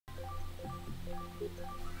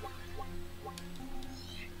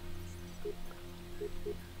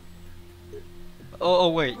Oh,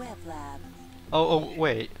 wait. Web Lab. Oh,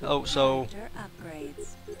 wait. Oh, so Character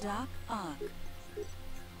upgrades. Doc Ock.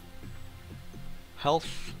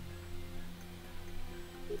 health.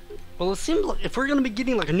 Well, it seems like if we're gonna be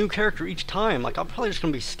getting like a new character each time, like I'm probably just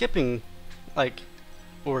gonna be skipping, like,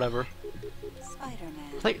 or whatever.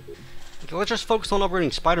 Spider-Man. Like, okay, let's just focus on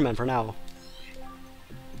upgrading Spider-Man for now.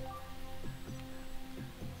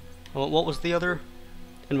 Well, what was the other?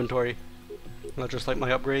 Inventory. Not just like my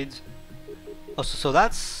upgrades. Oh, so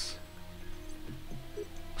that's.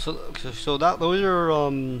 So that those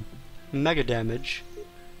are mega damage,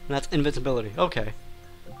 and that's invincibility. Okay.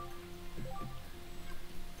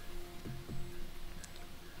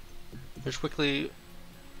 Just quickly.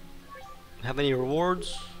 Have any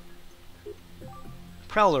rewards?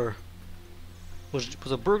 Prowler was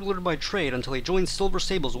a burglar by trade until he joined Silver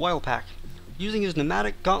Sable's Wild Pack. Using his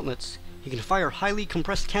pneumatic gauntlets, he can fire highly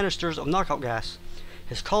compressed canisters of knockout gas.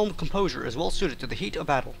 His calm composure is well suited to the heat of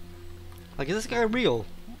battle. Like, is this guy real?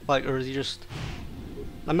 Like, or is he just...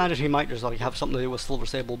 I imagine he might just like have something to do with Silver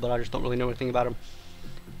Sable, but I just don't really know anything about him.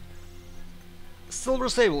 Silver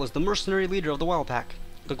Sable is the mercenary leader of the Wild Pack.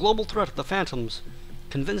 The global threat of the Phantoms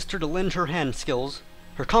convinced her to lend her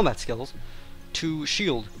combat skills, to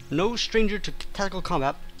S.H.I.E.L.D. No stranger to tactical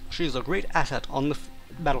combat, she is a great asset on the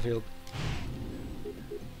battlefield.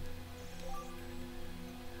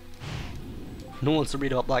 No one wants to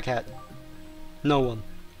read about Black Hat. No one.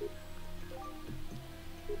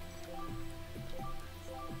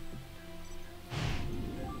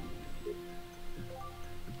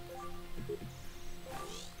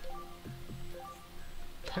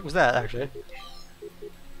 What the heck was that, actually?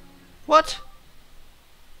 What?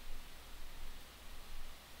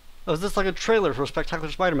 Oh, is this like a trailer for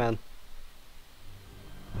Spectacular Spider-Man?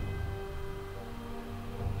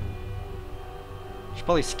 Should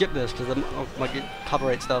probably skip this because I might get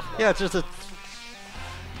copyright stuff. Yeah, it's just a...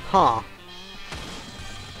 Huh.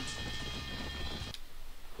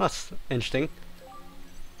 That's interesting.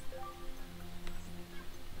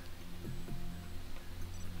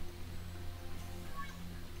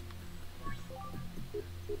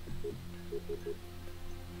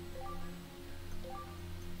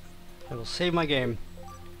 I will save my game.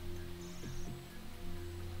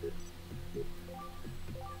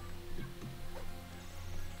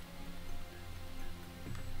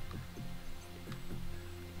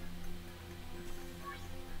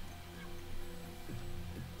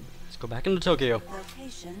 Let's go back into Tokyo.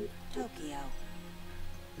 Location, Tokyo.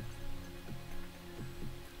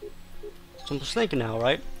 So I'm just thinking now,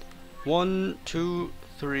 right? 1, 2,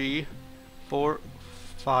 3, 4,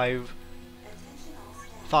 5.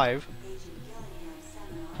 5.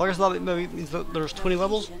 Well, I guess that maybe means that there's 20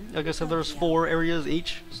 levels. I guess if there's 4 areas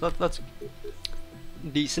each, so that's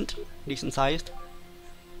decent, decently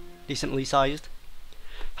sized.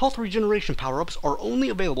 Health regeneration power-ups are only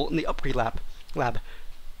available in the upgrade lab.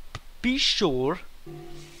 Be sure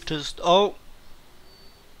to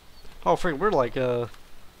freak, we're like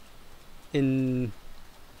in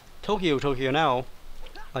Tokyo now,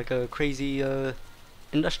 like a crazy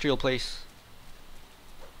industrial place.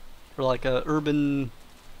 Or like urban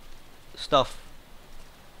stuff.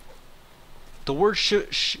 The word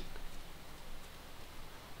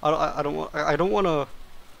I don't want to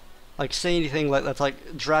like say anything like that's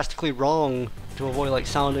like drastically wrong to avoid like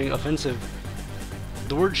sounding offensive.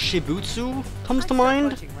 The word Shibutsu comes to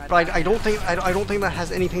mind, but I don't think that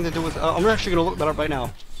has anything to do with. I'm actually gonna look that up right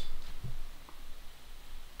now.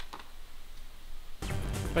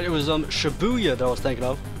 But it was Shibuya that I was thinking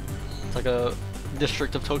of. It's like a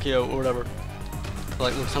district of Tokyo or whatever.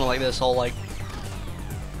 Like looks kind of like this, all like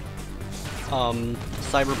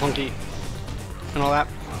cyberpunky and all that.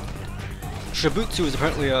 Shibutsu is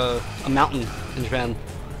apparently a mountain in Japan.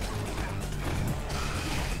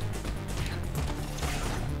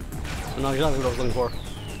 So not exactly what I was looking for.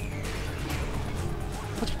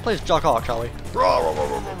 Let's play as Jock Hawk, shall we?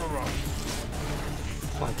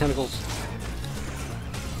 My tentacles.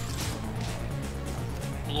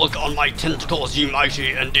 Look on my tentacles, ye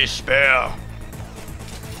mighty, and despair.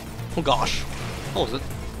 Oh gosh. What was it?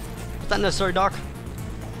 Was that necessary, Doc?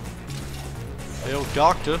 Hey, oh,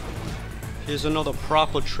 Doctor. Here's another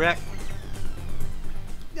proper track.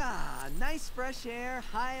 Ah, nice fresh air,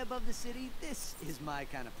 high above the city. This is my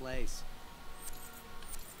kind of place.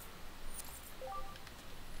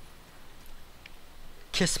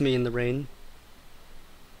 Kiss me in the rain.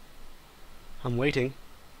 I'm waiting.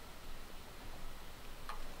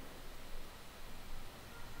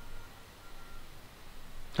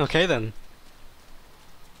 Okay then.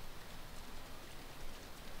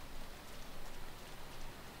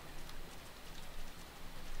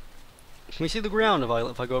 Can we see the ground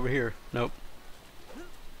if I go over here? Nope.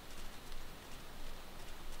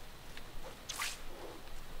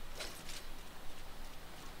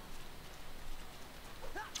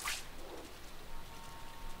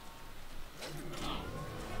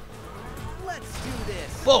 Let's do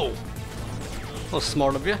this. Whoa! That was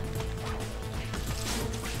smart of you.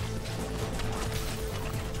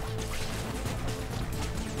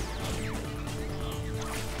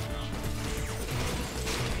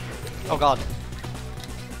 Oh god.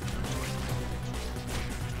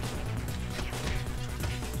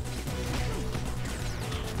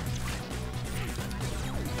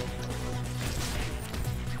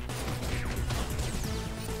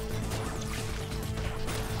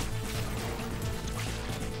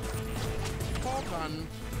 All done.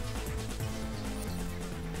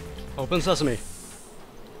 Open sesame.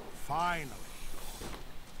 Finally.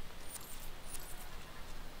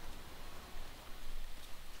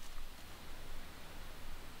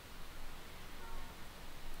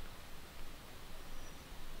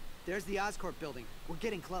 There's the Oscorp building. We're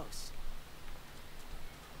getting close.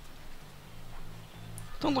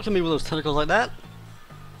 Don't look at me with those tentacles like that.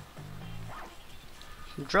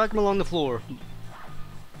 Drag him along the floor.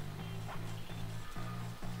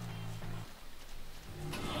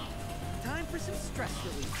 Time for some stress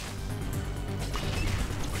relief.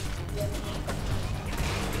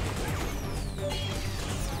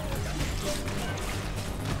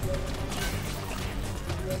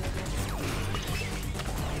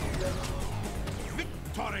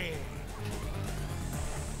 Victory.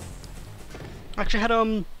 Actually had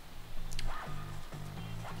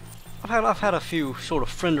I've had a few sort of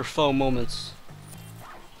friend or foe moments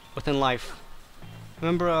within life.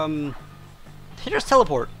 Remember he just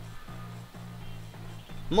teleport.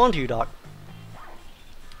 I'm on to you, Doc.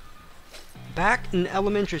 Back in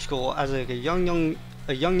elementary school as like a young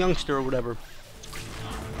youngster or whatever.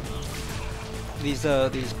 These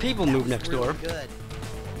people moved next door. Good.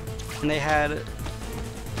 And they had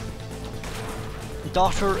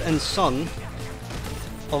daughter and son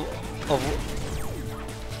of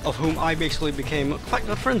whom I basically became quite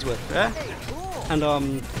good friends with, yeah? Hey, cool.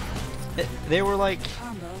 And they were like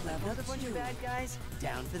Combo Another level bunch 2. of bad guys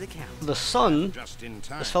down for the count. the son, Just in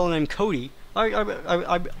time. this fellow named Cody.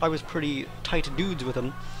 I was pretty tight dudes with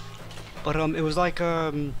him, but it was like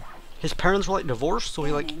his parents were like divorced, so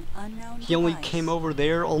Scanning unknown he only device. came over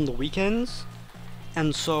there on the weekends,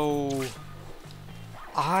 and so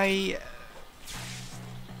I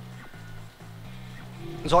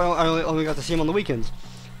only got to see him on the weekends,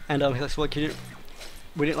 and he's like, so, like, we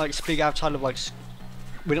didn't like speak outside of like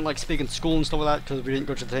we didn't like speak in school and stuff like that because we didn't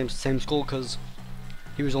go to the same school because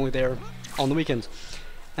he was only there on the weekends,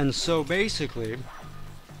 and so basically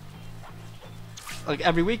like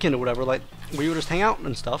every weekend or whatever, like we would just hang out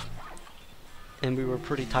and stuff, and we were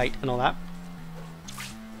pretty tight and all that.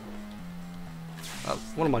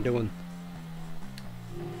 What am I doing?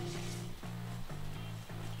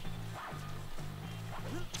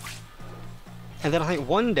 And then I think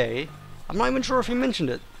one day, I'm not even sure if he mentioned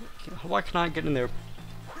it. Why can I get in there?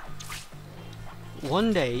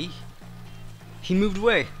 One day, he moved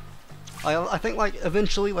away. I think like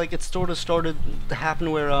eventually like it sort of started to happen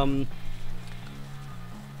where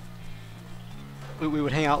we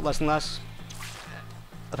would hang out less and less.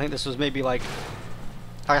 I think this was maybe like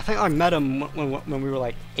I think I met him when we were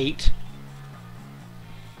like 8.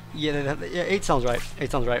 Yeah, yeah, 8 sounds right. 8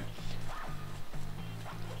 sounds right.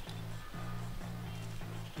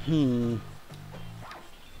 Actually,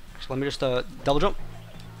 let me just double jump.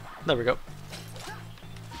 There we go.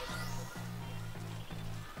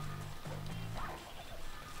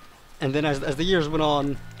 And then as the years went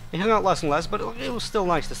on, he hung out less and less, but it was still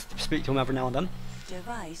nice to speak to him every now and then.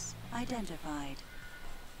 Device identified.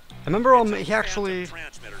 I remember he actually,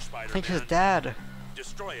 I think his dad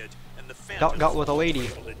got with a lady,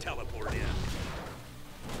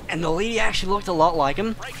 and the lady actually looked a lot like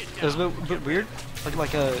him. It was a bit weird,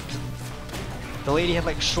 like the lady had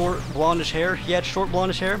like short blondish hair. He had short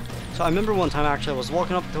blondish hair. So I remember one time actually I was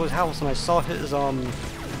walking up to his house and I saw his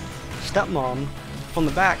stepmom from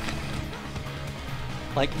the back,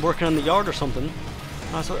 like working in the yard or something.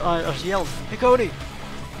 And I just yelled, "Hey Cody!"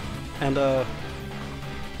 And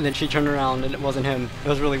then she turned around and it wasn't him. It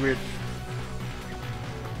was really weird.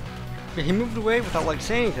 Yeah, he moved away without like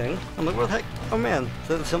saying anything. I'm like, what the heck? Oh man,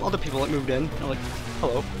 so there's some other people that moved in. I'm like,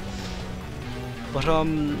 hello. But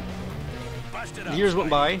the years went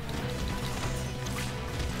by,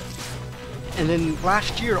 and then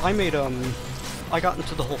last year I made I got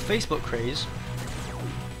into the whole Facebook craze.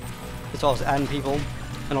 So I was adding people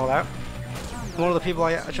and all that. And one of the people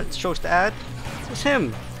I chose to add was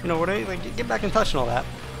him. You know, like, get back in touch and all that.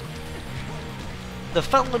 The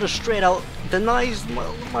fellow just straight out denies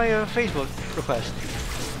my Facebook request.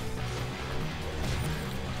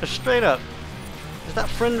 Just straight up. Is that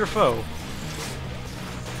friend or foe?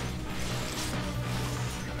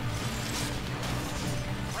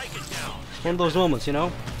 It's one of those moments, you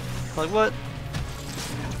know? Like, what?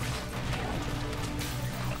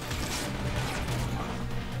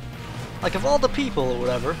 Like, of all the people or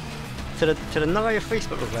whatever, to deny a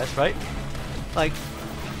Facebook request, right? Like,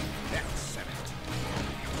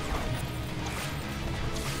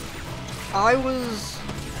 I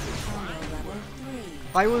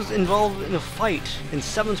was involved in a fight in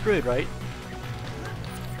 7th grade, right?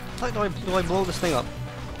 How do I blow this thing up?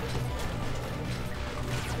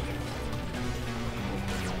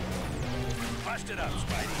 Bust it up,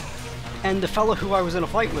 Spidey. And the fellow who I was in a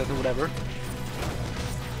fight with or whatever,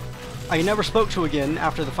 I never spoke to again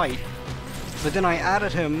after the fight. But then I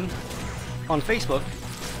added him on Facebook.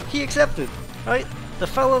 He accepted, right? The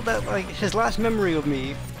fellow that, like, his last memory of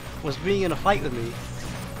me was being in a fight with me.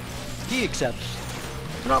 He accepts.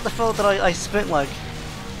 Not the fellow that I spent, like,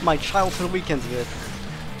 my childhood weekends with.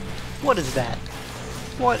 What is that?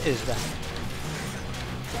 What is that?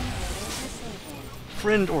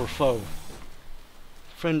 Friend or foe?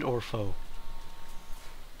 Friend or foe?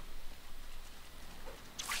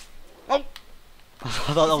 Oh! I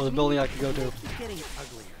thought that was a building I could go to. It's getting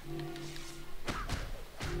uglier.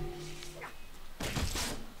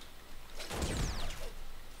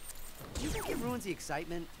 Do you think it ruins the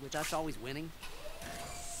excitement with us always winning?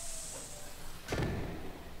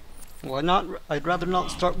 Well, I'd rather not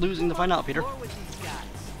start losing to find out, Peter. War with these guys.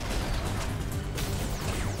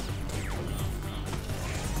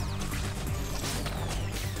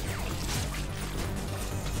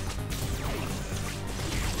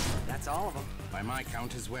 That's all of them. By my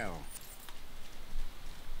count as well.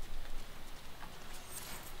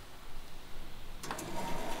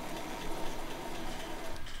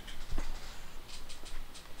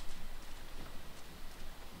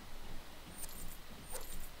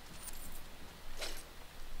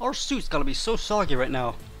 Our suit's gotta be so soggy right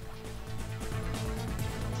now.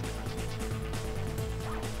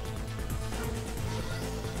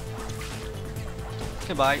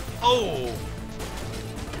 Goodbye. Oh!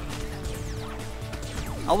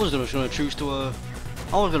 I was gonna choose to I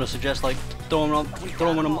was gonna suggest like throwing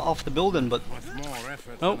them off the building, but With more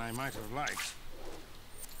effort Nope. than I might have liked.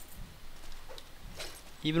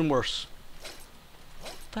 even worse.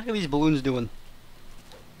 What the heck are these balloons doing?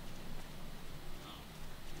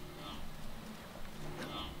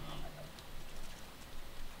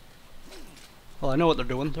 Well, I know what they're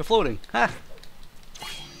doing. They're floating. Ha!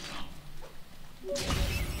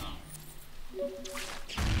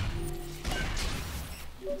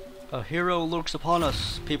 A hero lurks upon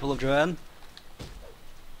us, people of Joanne.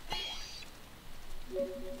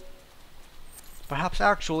 Perhaps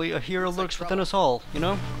actually a hero lurks within us all, you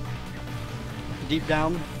know? Deep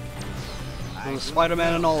down, there's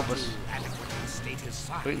Spider-Man in all of us, Adequately state his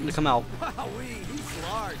size. waiting to come out. Wowee, he's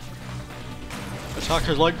large. Attack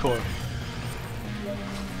his light core.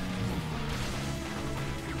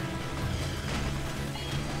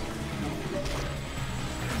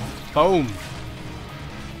 Boom.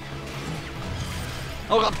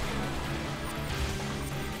 Oh god.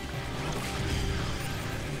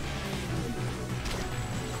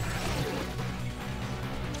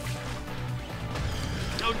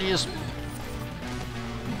 Oh jeez.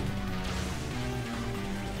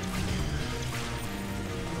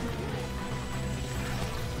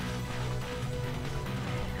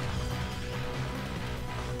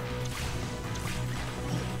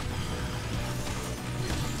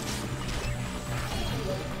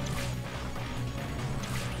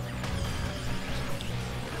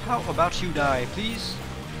 How about you die, please?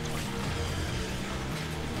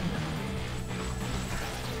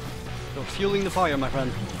 You're fueling the fire, my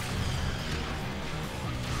friend.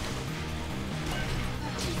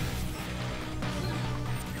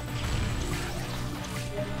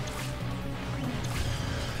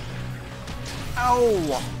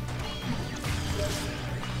 Ow!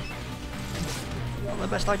 Not my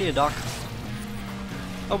best idea, Doc.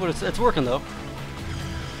 Oh, but it's working though.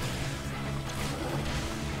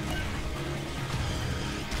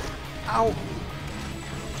 Ow!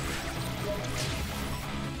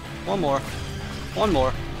 One more. One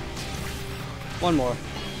more. One more.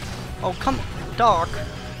 Oh, come on, Doc.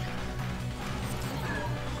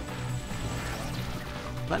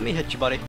 Let me hit you, buddy.